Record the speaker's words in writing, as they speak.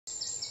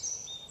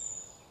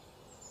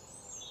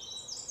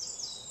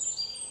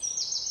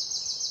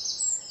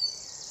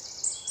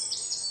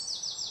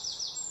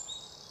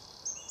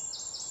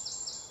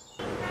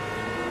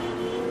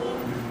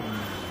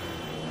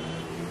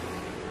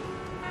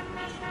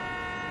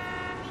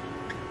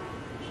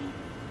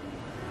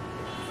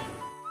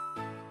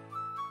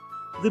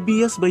The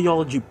BS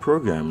Biology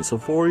program is a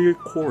 4-year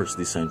course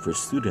designed for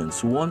students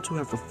who want to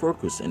have a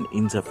focus and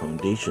in-depth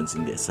foundations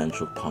in the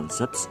essential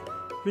concepts,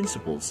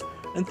 principles,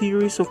 and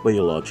theories of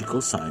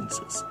biological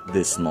sciences.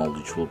 This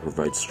knowledge will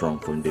provide strong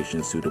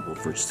foundations suitable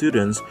for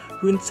students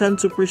who intend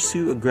to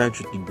pursue a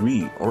graduate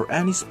degree or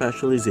any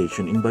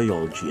specialization in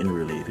biology and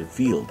related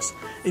fields,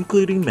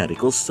 including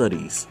medical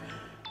studies.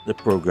 The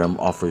program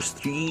offers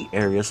 3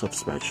 areas of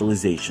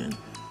specialization: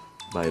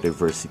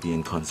 biodiversity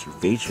and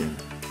conservation,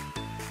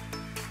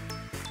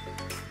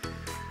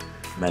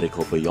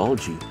 medical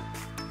biology,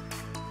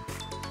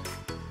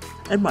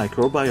 and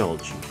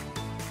microbiology.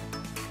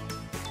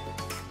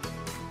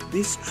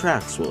 These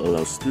tracks will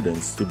allow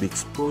students to be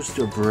exposed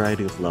to a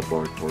variety of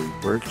laboratory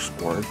works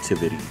or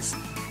activities,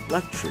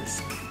 lectures,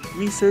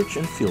 research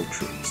and field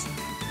trips,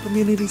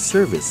 community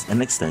service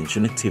and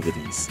extension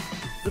activities.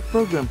 The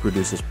program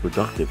produces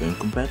productive and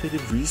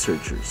competitive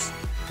researchers,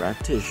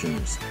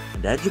 practitioners,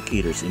 and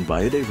educators in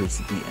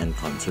biodiversity and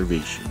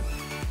conservation,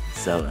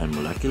 cell and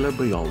molecular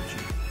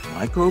biology,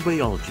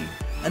 microbiology,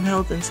 and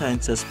health and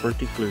sciences,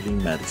 particularly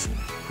medicine.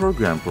 The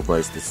program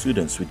provides the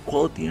students with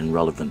quality and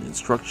relevant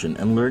instruction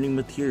and learning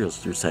materials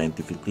through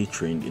scientifically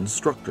trained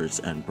instructors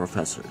and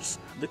professors.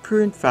 The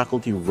current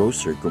faculty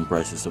roster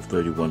comprises of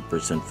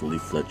 31% fully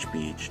fledged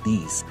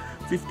PhDs,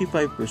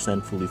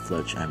 55% fully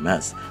fledged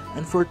MS,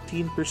 and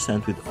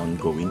 14% with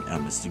ongoing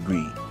MS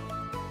degree.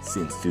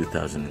 Since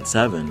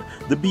 2007,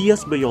 the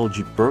BS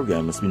Biology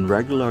program has been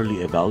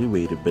regularly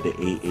evaluated by the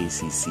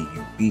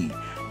AACCUP.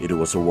 It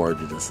was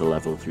awarded as a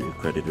Level 3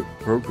 accredited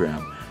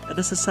program and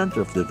as a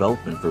Center of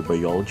Development for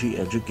Biology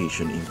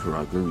Education in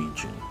Caraga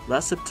region,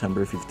 last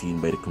September 15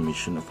 by the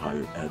Commission of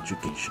Higher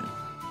Education.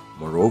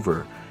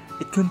 Moreover,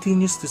 it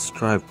continues to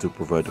strive to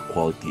provide a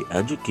quality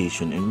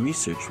education and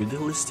research with a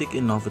holistic,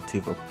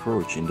 innovative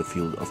approach in the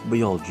field of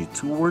biology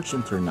towards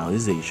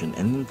internalization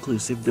and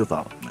inclusive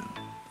development.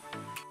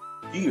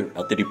 Here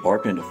at the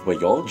Department of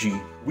Biology,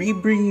 we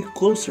bring you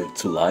closer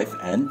to life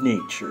and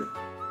nature.